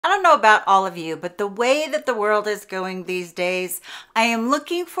don't know about all of you, but the way that the world is going these days, I am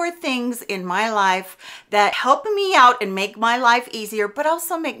looking for things in my life that help me out and make my life easier, but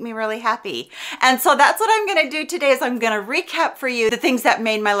also make me really happy. And so that's what I'm going to do today is I'm going to recap for you the things that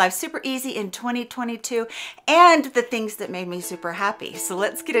made my life super easy in 2022 and the things that made me super happy. So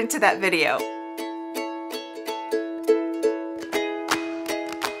let's get into that video.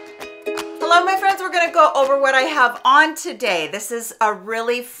 Hello, my friends. We're going to go over what I have on today. This is a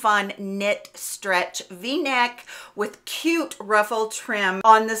really fun knit stretch V-neck with cute ruffle trim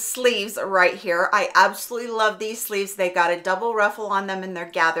on the sleeves right here. I absolutely love these sleeves. They got a double ruffle on them and they're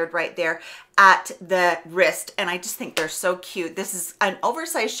gathered right there at the wrist, and I just think they're so cute. This is an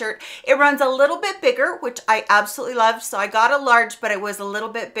oversized shirt. It runs a little bit bigger, which I absolutely love. So I got a large, but it was a little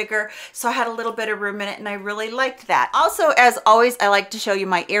bit bigger, so I had a little bit of room in it, and I really liked that. Also, as always, I like to show you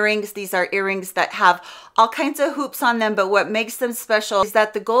my earrings. These are earrings that have all kinds of hoops on them, but what makes them special is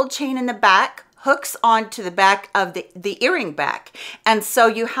that the gold chain in the back hooks onto the back of the earring back. And so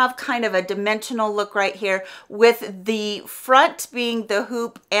you have kind of a dimensional look right here with the front being the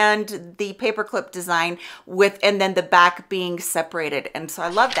hoop and the paperclip design and then the back being separated. And so I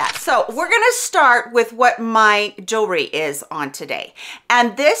love that. So we're going to start with what my jewelry is on today.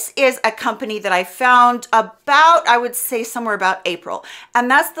 And this is a company that I found about, I would say somewhere about April.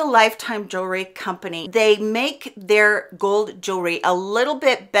 And that's the Lifetime Jewelry Company. They make their gold jewelry a little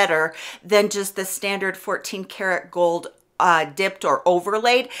bit better than just the standard 14 karat gold dipped or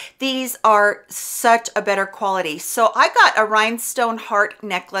overlaid. These are such a better quality. So I got a rhinestone heart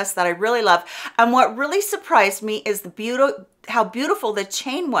necklace that I really love. And what really surprised me is how beautiful the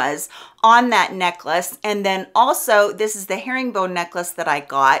chain was on that necklace. And then also this is the herringbone necklace that I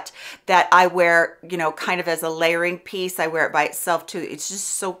got that I wear, you know, kind of as a layering piece. I wear it by itself too. It's just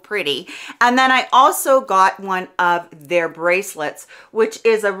so pretty. And then I also got one of their bracelets, which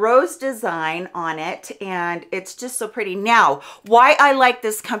is a rose design on it. And it's just so pretty. Now, why I like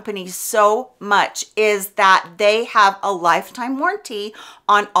this company so much is that they have a lifetime warranty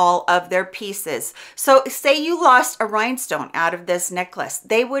on all of their pieces. So say you lost a rhinestone out of this necklace,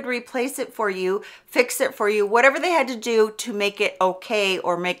 they would replace it for you, fix it for you, whatever they had to do to make it okay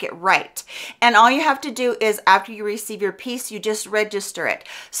or make it right. And all you have to do is after you receive your piece, you just register it.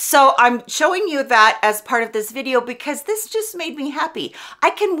 So I'm showing you that as part of this video because this just made me happy.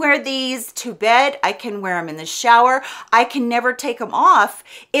 I can wear these to bed. I can wear them in the shower. I can never take them off.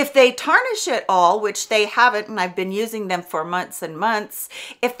 If they tarnish at all, which they haven't, and I've been using them for months and months,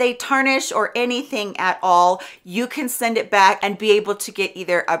 if they tarnish or anything at all, you can send it back and be able to get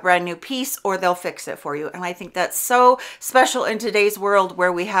either a brand new piece or they'll fix it for you. And I think that's so special in today's world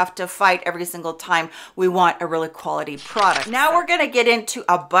where we have to fight every single time we want a really quality product. Now we're going to get into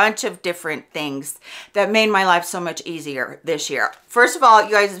a bunch of different things that made my life so much easier this year. First of all,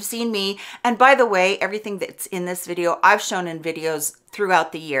 you guys have seen me, and by the way, everything that's in this video I've shown in videos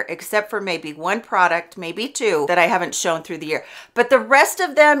throughout the year, except for maybe one product, maybe two that I haven't shown through the year. But the rest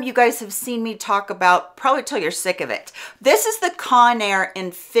of them, you guys have seen me talk about probably till you're sick of it. This is the Conair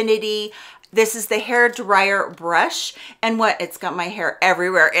Infiniti. This is the hair dryer brush, and it's got my hair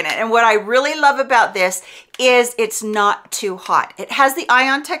everywhere in it. And what I really love about this is it's not too hot. It has the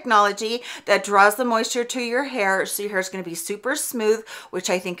ion technology that draws the moisture to your hair, so your hair is going to be super smooth, which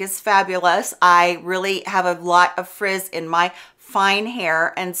I think is fabulous. I really have a lot of frizz in my fine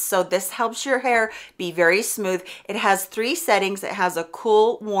hair, and so this helps your hair be very smooth. It has 3 settings. It has a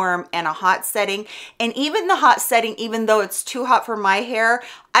cool, warm, and a hot setting. And even the hot setting, even though it's too hot for my hair,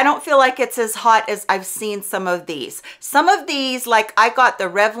 I don't feel like it's as hot as I've seen some of these. Some of these, like I got the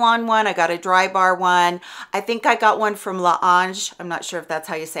Revlon one, I got a dry bar one. I think I got one from L'Ange. I'm not sure if that's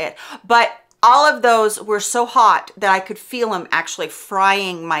how you say it, but all of those were so hot that I could feel them actually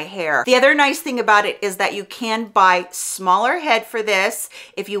frying my hair. The other nice thing about it is that you can buy smaller head for this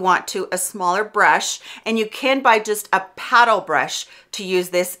if you want to, a smaller brush, and you can buy just a paddle brush to use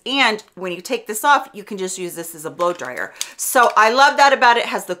this. And when you take this off, you can just use this as a blow dryer. So I love that about it. It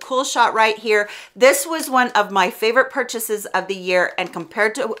has the cool shot right here. This was one of my favorite purchases of the year, and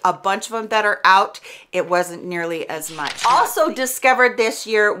compared to a bunch of them that are out, it wasn't nearly as much. Also discovered this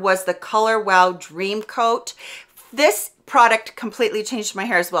year was the Color Wow Dream Coat. This product completely changed my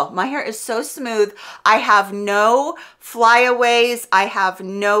hair as well. My hair is so smooth. I have no flyaways. I have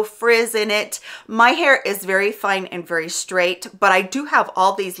no frizz in it. My hair is very fine and very straight, but I do have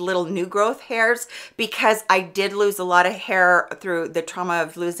all these little new growth hairs because I did lose a lot of hair through the trauma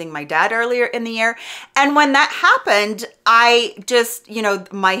of losing my dad earlier in the year. And when that happened, I just, you know,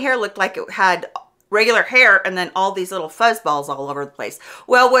 my hair looked like it had regular hair and then all these little fuzz balls all over the place.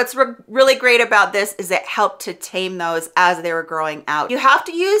 Well, what's really great about this is it helped to tame those as they were growing out. You have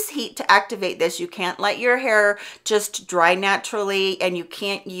to use heat to activate this. You can't let your hair just dry naturally, and you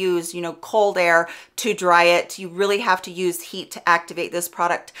can't use, you know, cold air to dry it. You really have to use heat to activate this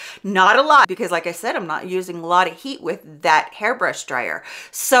product. Not a lot, because like I said, I'm not using a lot of heat with that hairbrush dryer.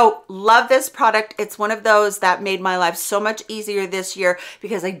 So love this product. It's one of those that made my life so much easier this year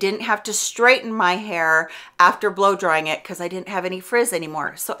because I didn't have to straighten my hair after blow drying it because I didn't have any frizz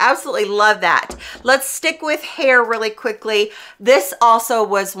anymore. So absolutely love that. Let's stick with hair really quickly. This also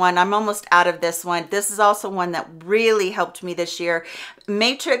was one, I'm almost out of this one. This is also one that really helped me this year.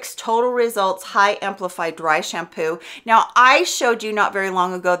 Matrix Total Results High Amplify Dry Shampoo. Now, I showed you not very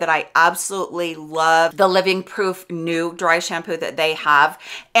long ago that I absolutely love the Living Proof new dry shampoo that they have.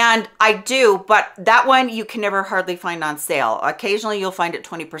 And I do, but that one you can never hardly find on sale. Occasionally you'll find it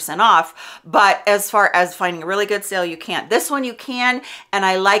 20% off, but as far as finding a really good sale, you can't. This one you can, and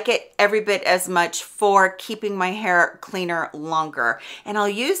I like it every bit as much for keeping my hair cleaner longer. And I'll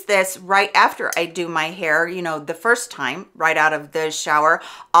use this right after I do my hair, you know, the first time, right out of the shower.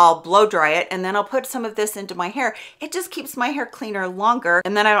 I'll blow dry it, and then I'll put some of this into my hair. It just keeps my hair cleaner longer,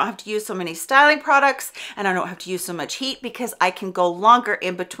 and then I don't have to use so many styling products, and I don't have to use so much heat because I can go longer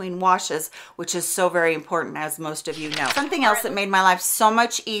in between washes, which is so very important, as most of you know. Something else that made my life so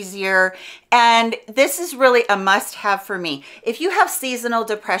much easier, and this is really a must-have for me. If you have seasonal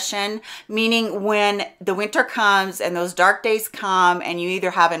depression, meaning when the winter comes and those dark days come and you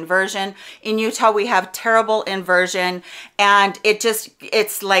either have inversion, in Utah we have terrible inversion, and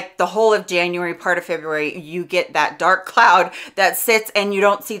it's like the whole of January, part of February, you get that dark cloud that sits and you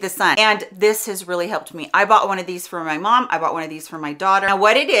don't see the sun. And this has really helped me. I bought one of these for my mom. I bought one of these for my daughter. Now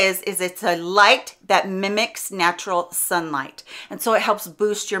what it is it's a light that mimics natural sunlight. And so it helps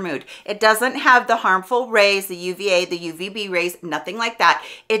boost your mood. It doesn't have the harmful rays, the UVA, the UVB rays, nothing like that.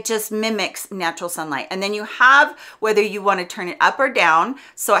 It just mimics natural sunlight. And then you have whether you want to turn it up or down.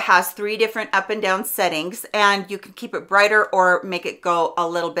 So it has 3 different up and down settings, and you can keep it brighter or make it go a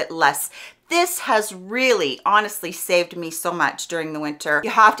little bit less. This has really, honestly saved me so much during the winter.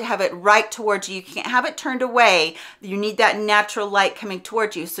 You have to have it right towards you. You can't have it turned away. You need that natural light coming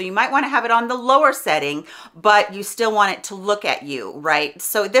towards you. So you might want to have it on the lower setting, but you still want it to look at you, right?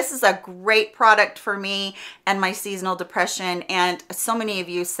 So this is a great product for me and my seasonal depression. And so many of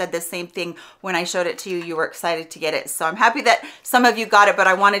you said the same thing when I showed it to you. You were excited to get it. So I'm happy that some of you got it, but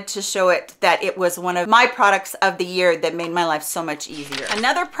I wanted to show it that it was one of my products of the year that made my life so much easier.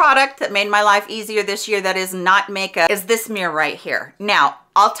 Another product that made my life easier this year that is not makeup is this mirror right here. Now,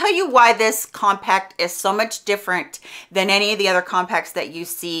 I'll tell you why this compact is so much different than any of the other compacts that you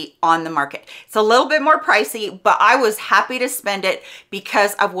see on the market. It's a little bit more pricey, but I was happy to spend it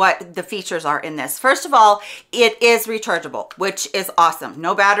because of what the features are in this. First of all, it is rechargeable, which is awesome.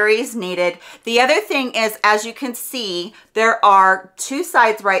 No batteries needed. The other thing is, as you can see, there are 2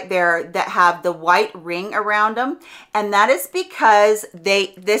 sides right there that have the white ring around them, and that is because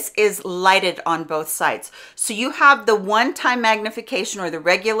this is lighted on both sides. So you have the 1-time magnification, or the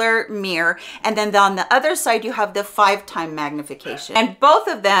regular mirror, and then on the other side you have the 5-time magnification, and both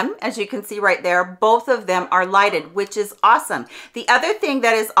of them, as you can see right there, both of them are lighted, which is awesome. The other thing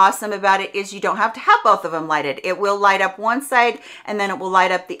that is awesome about it is you don't have to have both of them lighted. It will light up one side and then it will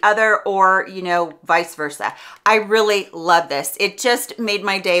light up the other, or you know, vice versa. I really love this. It just made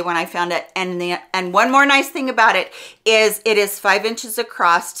my day when I found it. And one more nice thing about it is 5 inches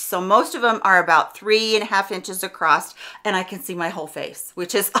across, so most of them are about 3.5 inches across, and I can see my whole face,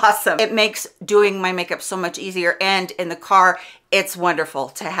 which is awesome. It makes doing my makeup so much easier, and in the car, it's wonderful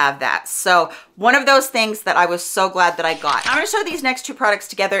to have that. So one of those things that I was so glad that I got. I'm gonna show these next 2 products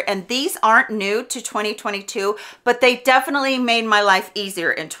together, and these aren't new to 2022, but they definitely made my life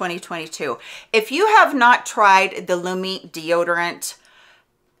easier in 2022. If you have not tried the Lumi deodorant,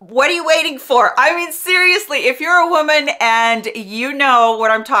 what are you waiting for? I mean, seriously, if you're a woman and you know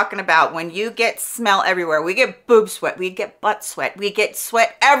what I'm talking about, when you get smell everywhere, we get boob sweat, we get butt sweat, we get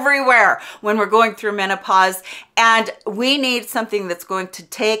sweat everywhere when we're going through menopause, and we need something that's going to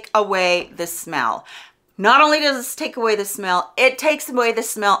take away the smell. Not only does this take away the smell, it takes away the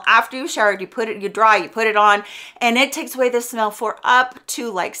smell after you showered, you put it, you dry, you put it on, and it takes away the smell for up to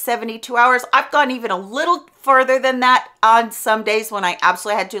like 72 hours. I've gone even a little further than that on some days when I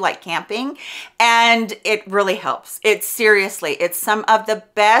absolutely had to, like camping, and it really helps. It's seriously, it's some of the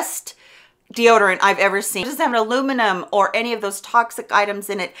best deodorant I've ever seen. It doesn't have an aluminum or any of those toxic items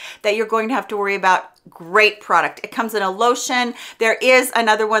in it that you're going to have to worry about Great product. It comes in a lotion. There is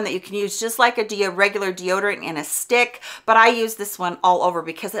another one that you can use just like a regular deodorant in a stick, but I use this one all over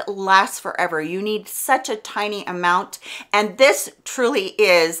because it lasts forever. You need such a tiny amount, and this truly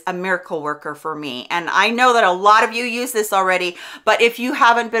is a miracle worker for me. And I know that a lot of you use this already, but if you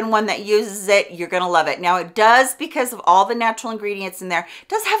haven't been one that uses it, you're gonna love it. Now it does, because of all the natural ingredients in there, it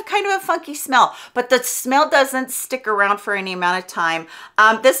does have kind of a funky smell, but the smell doesn't stick around for any amount of time.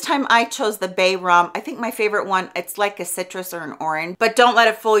 This time I chose the Bay Rum. I think my favorite one, it's like a citrus or an orange, but don't let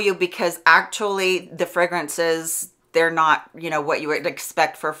it fool you, because actually the fragrances, they're not, you know, what you would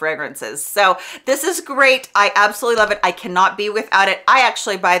expect for fragrances. So this is great. I absolutely love it. I cannot be without it. I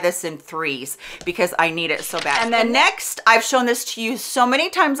actually buy this in 3s because I need it so bad. And then next, I've shown this to you so many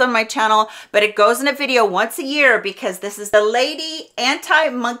times on my channel, but it goes in a video once a year because this is the Lady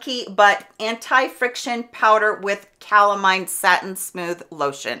Anti-Monkey Butt Anti-Friction Powder with Calamine Satin Smooth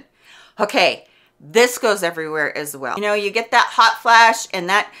Lotion. Okay. This goes everywhere as well. You know, you get that hot flash and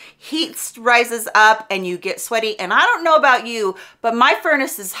that heat rises up and you get sweaty. And I don't know about you, but my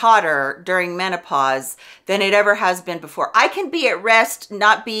furnace is hotter during menopause than it ever has been before. I can be at rest,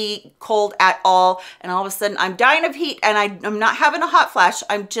 not be cold at all, and all of a sudden I'm dying of heat and I'm not having a hot flash.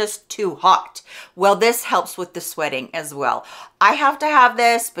 I'm just too hot. Well, this helps with the sweating as well. I have to have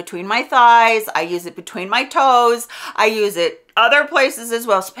this between my thighs. I use it between my toes. I use it other places as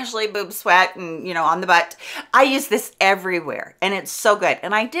well, especially boob sweat and, you know, on the butt. I use this everywhere and it's so good.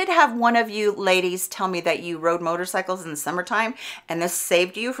 And I did have one of you ladies tell me that you rode motorcycles in the summertime and this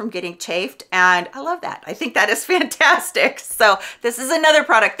saved you from getting chafed. And I love that. I think that is fantastic. So this is another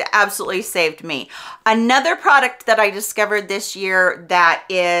product that absolutely saved me. Another product that I discovered this year that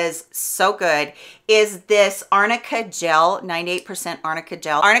is so good is this Arnica gel, 98% Arnica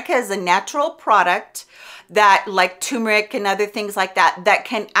gel. Arnica is a natural product that, like turmeric and other things like that, that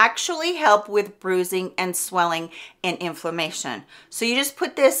can actually help with bruising and swelling and inflammation. So you just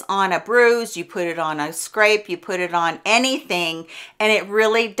put this on a bruise, you put it on a scrape, you put it on anything, and it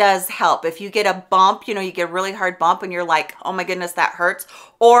really does help. If you get a bump, you know, you get a really hard bump and you're like, oh my goodness, that hurts,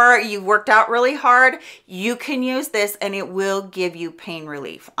 or you worked out really hard, you can use this and it will give you pain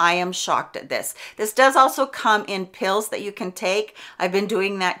relief. I am shocked at this. This does also come in pills that you can take. I've been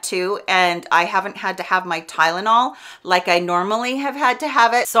doing that too, and I haven't had to have my Tylenol like I normally have had to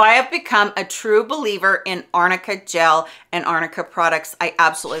have it. So I have become a true believer in Arnica gel and Arnica products. I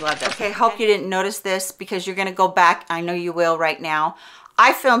absolutely love them. Okay, hope you didn't notice this because you're gonna go back. I know you will right now.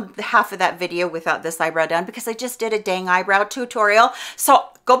 I filmed half of that video without this eyebrow done because I just did a dang eyebrow tutorial. So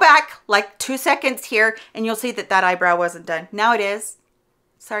go back like 2 seconds here and you'll see that that eyebrow wasn't done. Now it is.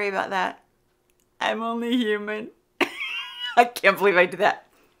 Sorry about that. I'm only human. I can't believe I did that.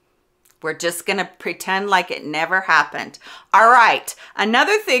 We're just gonna pretend like it never happened. All right,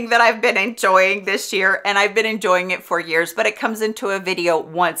 another thing that I've been enjoying this year, and I've been enjoying it for years, but it comes into a video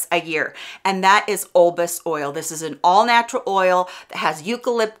once a year, and that is Olbas oil. This is an all-natural oil that has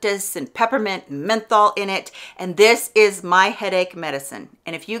eucalyptus and peppermint and menthol in it, and this is my headache medicine.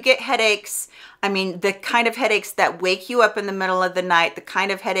 And if you get headaches, I mean, the kind of headaches that wake you up in the middle of the night, the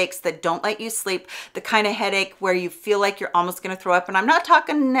kind of headaches that don't let you sleep, the kind of headache where you feel like you're almost going to throw up. And I'm not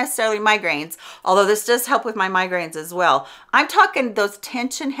talking necessarily migraines, although this does help with my migraines as well. I'm talking those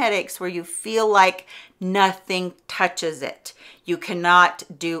tension headaches where you feel like nothing touches it. You cannot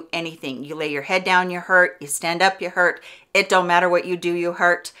do anything. You lay your head down, you hurt. You stand up, you hurt. It don't matter what you do, you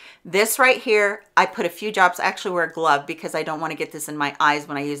hurt. This right here, I put a few drops. I actually wear a glove because I don't want to get this in my eyes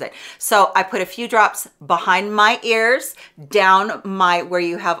when I use it. So I put a few drops behind my ears, down my, where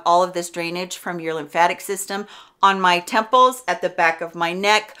you have all of this drainage from your lymphatic system, on my temples, at the back of my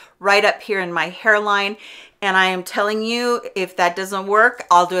neck, right up here in my hairline. And I am telling you, if that doesn't work,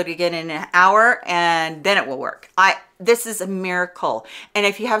 I'll do it again in an hour and then it will work. This is a miracle. And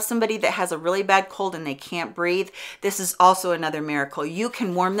if you have somebody that has a really bad cold and they can't breathe, this is also another miracle. You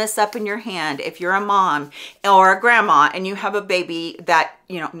can warm this up in your hand if you're a mom or a grandma and you have a baby that,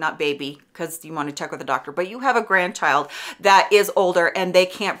 you know, not baby because you want to check with the doctor, but you have a grandchild that is older and they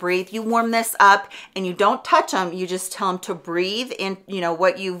can't breathe. You warm this up and you don't touch them. You just tell them to breathe in, you know,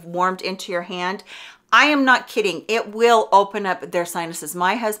 what you've warmed into your hand. I am not kidding. It will open up their sinuses.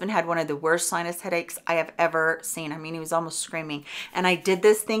 My husband had one of the worst sinus headaches I have ever seen. I mean, he was almost screaming. And I did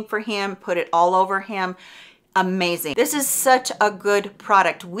this thing for him, put it all over him. amazing. This is such a good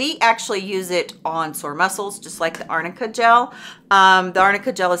product. We actually use it on sore muscles, just like the Arnica gel. The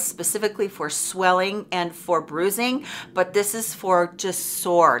Arnica gel is specifically for swelling and for bruising, but this is for just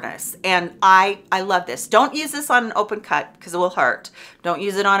soreness. And I love this. Don't use this on an open cut because it will hurt. Don't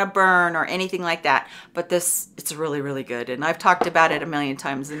use it on a burn or anything like that. But this, it's really, really good. And I've talked about it a million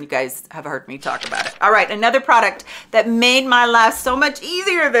times and you guys have heard me talk about it. All right, another product that made my life so much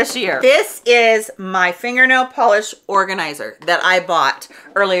easier this year. This is my fingernail polish organizer that I bought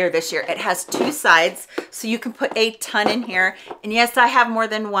earlier this year. It has two sides, so you can put a ton in here. And yes, I have more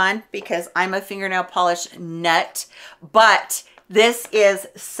than one because I'm a fingernail polish nut, but this is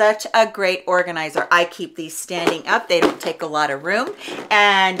such a great organizer. I keep these standing up. They don't take a lot of room.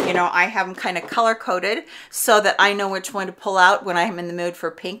 And, you know, I have them kind of color coded so that I know which one to pull out when I'm in the mood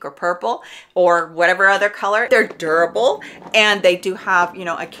for pink or purple or whatever other color. They're durable and they do have, you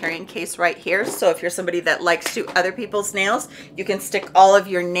know, a carrying case right here. So if you're somebody that likes to do other people's nails, you can stick all of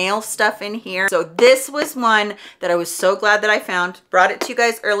your nail stuff in here. So this was one that I was so glad that I found. Brought it to you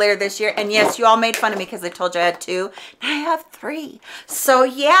guys earlier this year. And yes, you all made fun of me because I told you I had two. Now I have three. So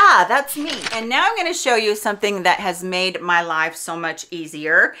yeah, that's me. And now I'm going to show you something that has made my life so much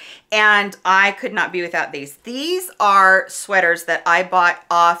easier. And I could not be without these. These are sweaters that I bought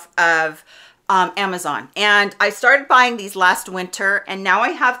off of Amazon. And I started buying these last winter and now I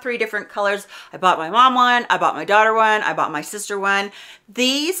have three different colors. I bought my mom one, I bought my daughter one, I bought my sister one.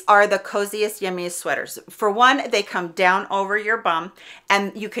 These are the coziest, yummiest sweaters. For one, they come down over your bum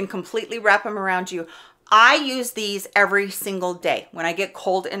and you can completely wrap them around you. I use these every single day when I get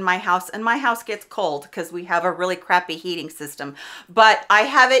cold in my house, and my house gets cold because we have a really crappy heating system. But I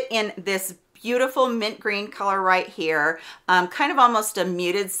have it in this beautiful mint green color right here, kind of almost a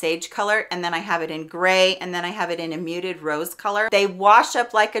muted sage color, and then I have it in gray, and then I have it in a muted rose color. They wash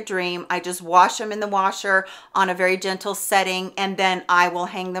up like a dream. I just wash them in the washer on a very gentle setting, and then I will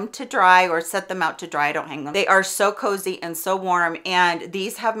hang them to dry or set them out to dry. I don't hang them. They are so cozy and so warm, and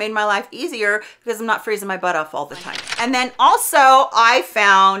these have made my life easier because I'm not freezing my butt off all the time. And then also I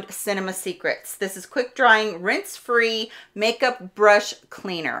found Cinema Secrets. This is quick drying, rinse-free makeup brush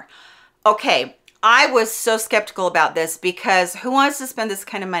cleaner. Okay, I was so skeptical about this because who wants to spend this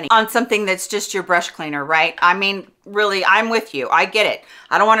kind of money on something that's just your brush cleaner, right? I mean, really, I'm with you. I get it.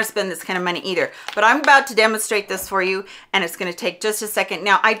 I don't want to spend this kind of money either. But I'm about to demonstrate this for you, and it's going to take just a second.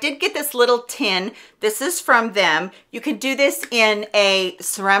 Now, I did get this little tin. This is from them. You can do this in a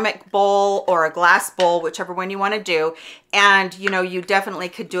ceramic bowl or a glass bowl, whichever one you want to do. And, you know, you definitely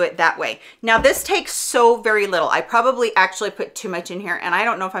could do it that way. Now, this takes so very little. I probably actually put too much in here, and I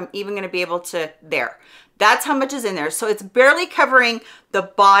don't know if I'm even going to be able to, there. That's how much is in there. So it's barely covering the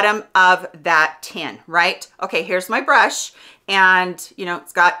bottom of that tin, right? Okay, here's my brush. And, you know,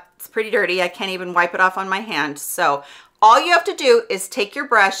 it's pretty dirty. I can't even wipe it off on my hand. So all you have to do is take your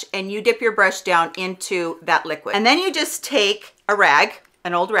brush and you dip your brush down into that liquid. And then you just take a rag,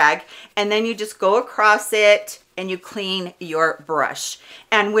 an old rag, and then you just go across it and you clean your brush.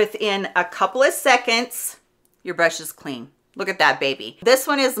 And within a couple of seconds, your brush is clean. Look at that baby. This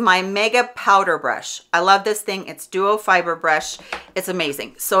one is my Mega Powder Brush. I love this thing. It's duo fiber brush. It's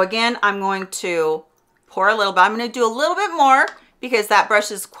amazing. So again, I'm going to pour a little bit. I'm going to do a little bit more because that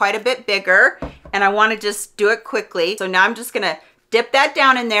brush is quite a bit bigger and I want to just do it quickly. So now I'm just going to dip that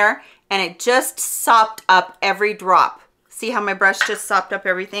down in there and it just sopped up every drop. See how my brush just sopped up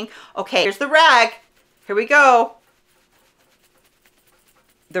everything? Okay, here's the rag. Here we go.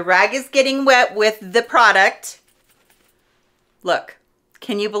 The rag is getting wet with the product. Look,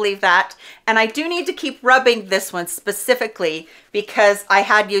 can you believe that? And I do need to keep rubbing this one specifically because I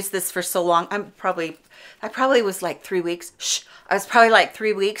had used this for so long. I probably was like 3 weeks. Shh, I was probably like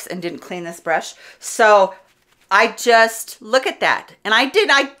 3 weeks and didn't clean this brush. So I just, look at that. And I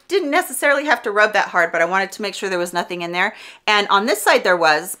didn't necessarily have to rub that hard, but I wanted to make sure there was nothing in there. And on this side there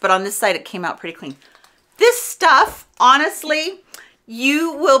was, but on this side it came out pretty clean. This stuff, honestly,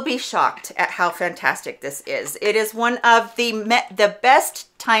 you will be shocked at how fantastic this is. It is one of the best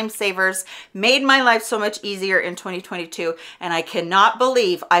time savers, made my life so much easier in 2022, and I cannot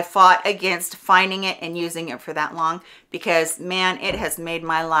believe I fought against finding it and using it for that long because, man, it has made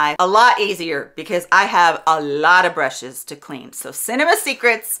my life a lot easier because I have a lot of brushes to clean. So Cinema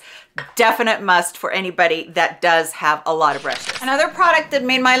Secrets, definite must for anybody that does have a lot of brushes. Another product that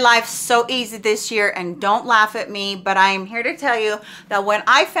made my life so easy this year, and don't laugh at me, but I am here to tell you that when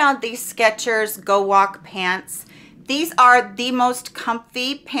I found these Skechers Go Walk pants, These are the most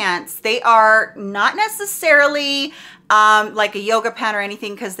comfy pants. They are not necessarily like a yoga pant or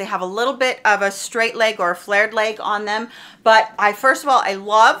anything because they have a little bit of a straight leg or a flared leg on them. But first of all, I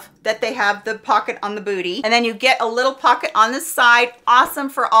love that they have the pocket on the booty, and then you get a little pocket on the side. Awesome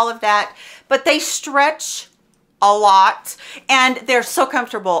for all of that. But they stretch a lot, and they're so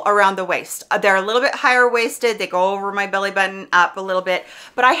comfortable around the waist. They're a little bit higher waisted. They go over my belly button up a little bit,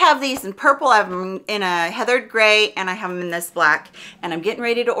 but I have these in purple, I have them in a heathered gray, and I have them in this black, and I'm getting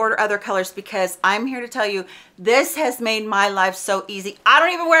ready to order other colors because I'm here to tell you this has made my life so easy. I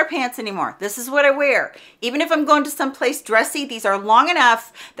don't even wear pants anymore. This is what I wear. Even if I'm going to someplace dressy, these are long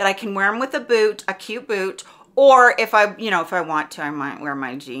enough that I can wear them with a boot, a cute boot, or if I, if I want to, I might wear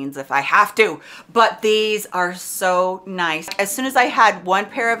my jeans if I have to. But these are so nice. As soon as I had one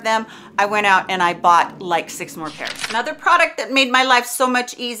pair of them, I went out and I bought like 6 more pairs. Another product that made my life so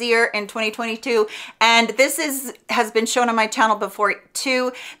much easier in 2022, and this has been shown on my channel before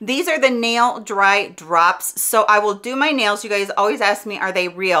too. These are the nail dry drops. So I will do my nails. You guys always ask me, are they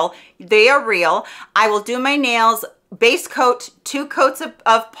real? They are real. I will do my nails, base coat, 2 coats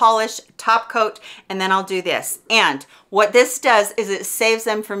of polish, top coat, and then I'll do this. And what this does is it saves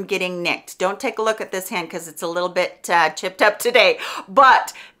them from getting nicked. Don't take a look at this hand because it's a little bit chipped up today,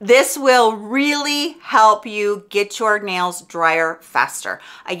 but this will really help you get your nails drier faster.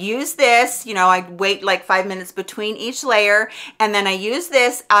 I use this, I wait like 5 minutes between each layer, and then I use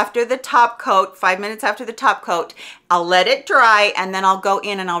this after the top coat, 5 minutes after the top coat. I'll let it dry, and then I'll go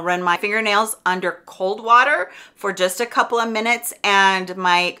in and I'll run my fingernails under cold water for just a couple of minutes, and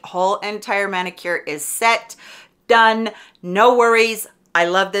my whole entire manicure is set, done, no worries. I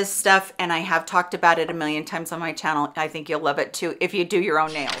love this stuff, and I have talked about it a million times on my channel. I think you'll love it too if you do your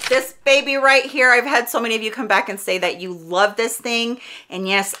own nails. This baby right here, I've had so many of you come back and say that you love this thing, and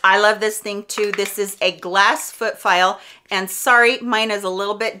yes, I love this thing too. This is a glass foot file, and sorry, mine is a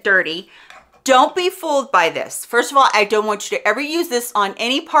little bit dirty. Don't be fooled by this. First of all, I don't want you to ever use this on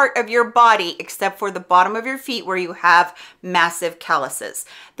any part of your body except for the bottom of your feet where you have massive calluses.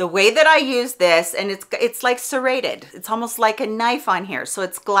 The way that I use this, and it's like serrated. It's almost like a knife on here. So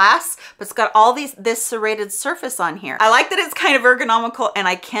it's glass, but it's got all this serrated surface on here. I like that it's kind of ergonomical, and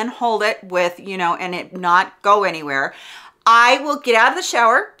I can hold it with, and it not go anywhere. I will get out of the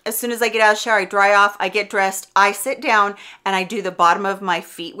shower. As soon as I get out of the shower, I dry off, I get dressed, I sit down, and I do the bottom of my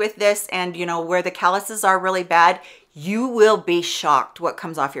feet with this. And where the calluses are really bad, you will be shocked what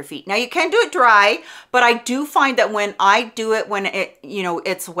comes off your feet. Now you can do it dry, but I do find that when I do it when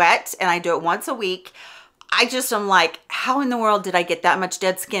it's wet, and I do it once a week, I'm like, how in the world did I get that much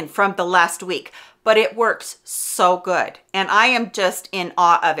dead skin from the last week? But it works so good, and I am just in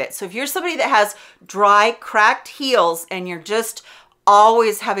awe of it. So if you're somebody that has dry, cracked heels and you're just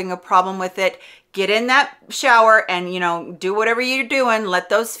always having a problem with it, get in that shower and do whatever you're doing. Let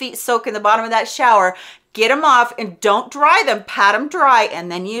those feet soak in the bottom of that shower. Get them off and don't dry them, pat them dry,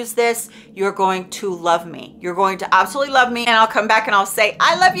 and then use this. You're going to love me. You're going to absolutely love me, and I'll come back and I'll say,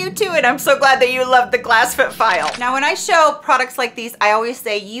 I love you too, and I'm so glad that you love the glass foot file. Now, when I show products like these, I always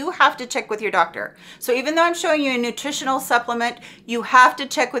say you have to check with your doctor. So even though I'm showing you a nutritional supplement, you have to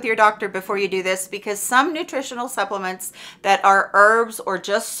check with your doctor before you do this, because some nutritional supplements that are herbs or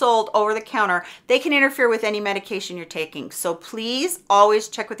just sold over the counter, they can interfere with any medication you're taking. So please always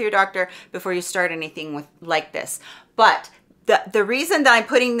check with your doctor before you start anything like this. But the reason that I'm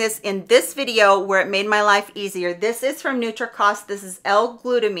putting this in this video where it made my life easier, this is from Nutricost. This is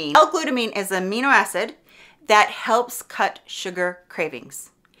l-glutamine. L-glutamine is an amino acid that helps cut sugar cravings.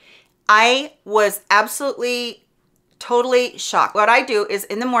 I was absolutely totally shocked. What I do is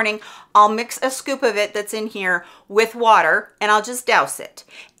in the morning, I'll mix a scoop of it that's in here with water, and I'll just douse it.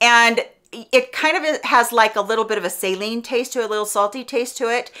 And it kind of has like a little bit of a saline taste to it, a little salty taste to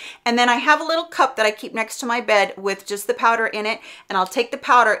it. And then I have a little cup that I keep next to my bed with just the powder in it. And I'll take the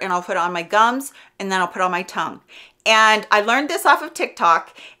powder and I'll put it on my gums, and then I'll put it on my tongue. And I learned this off of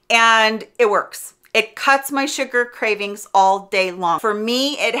TikTok, and it works. It cuts my sugar cravings all day long. For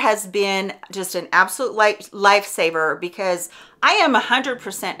me, it has been just an absolute lifesaver, because I am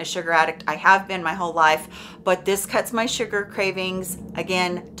 100% a sugar addict. I have been my whole life, but this cuts my sugar cravings.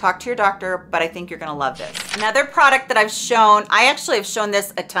 Again, talk to your doctor, but I think you're gonna love this. Another product that I've shown, I actually have shown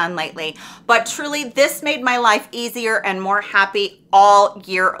this a ton lately, but truly this made my life easier and more happy all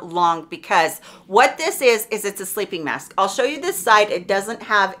year long, because what this is it's a sleeping mask. I'll show you this side. It doesn't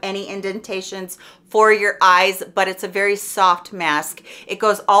have any indentations for your eyes, but it's a very soft mask. It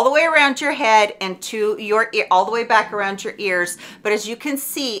goes all the way around your head and to your ear, all the way back around your ears. But as you can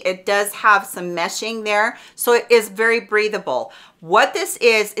see, it does have some meshing there, so it is very breathable. What this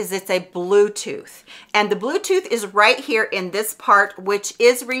is it's a Bluetooth, and the Bluetooth is right here in this part, which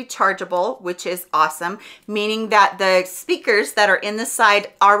is rechargeable, which is awesome, meaning that the speakers that are in the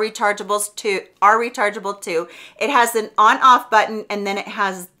side are rechargeable too. It has an on-off button, and then it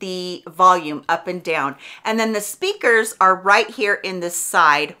has the volume up and down, and then the speakers are right here in the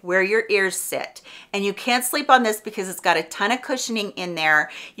side where your ears sit. And you can't sleep on this because it's got a ton of cushioning in there.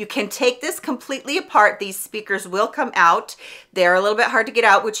 You can take this completely apart. These speakers will come out. They're a little bit hard to get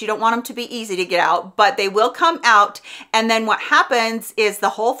out, which you don't want them to be easy to get out, but they will come out. And then what happens is the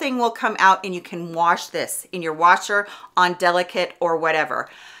whole thing will come out, and you can wash this in your washer on delicate or whatever.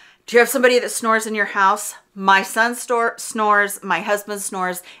 Do you have somebody that snores in your house? My son snores, my husband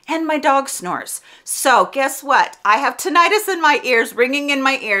snores, and my dog snores. So guess what? I have tinnitus in my ears, ringing in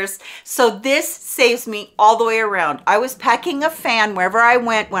my ears. So this saves me all the way around. I was packing a fan wherever I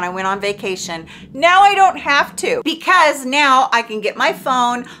went when I went on vacation. Now I don't have to, because now I can get my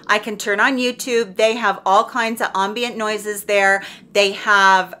phone, I can turn on YouTube. They have all kinds of ambient noises there. They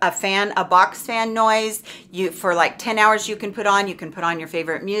have a fan, a box fan noise. For like 10 hours you can put on your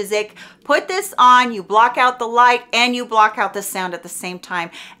favorite music. Put this on, you block out the light and you block out the sound at the same time,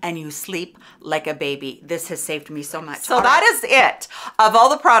 and you sleep like a baby. This has saved me so much. So that is it of all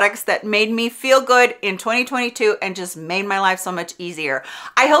the products that made me feel good in 2022 and just made my life so much easier.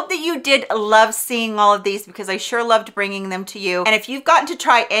 I hope that you did love seeing all of these, because I sure loved bringing them to you. And if you've gotten to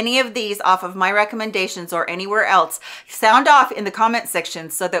try any of these off of my recommendations or anywhere else, sound off in the comment section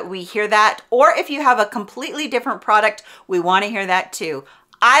so that we hear that. Or if you have a completely different product, we want to hear that too.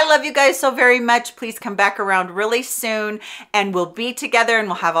 I love you guys so very much. Please come back around really soon, and we'll be together and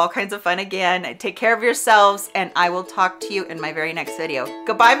we'll have all kinds of fun again. Take care of yourselves, and I will talk to you in my very next video.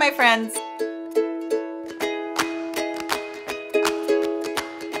 Goodbye, my friends.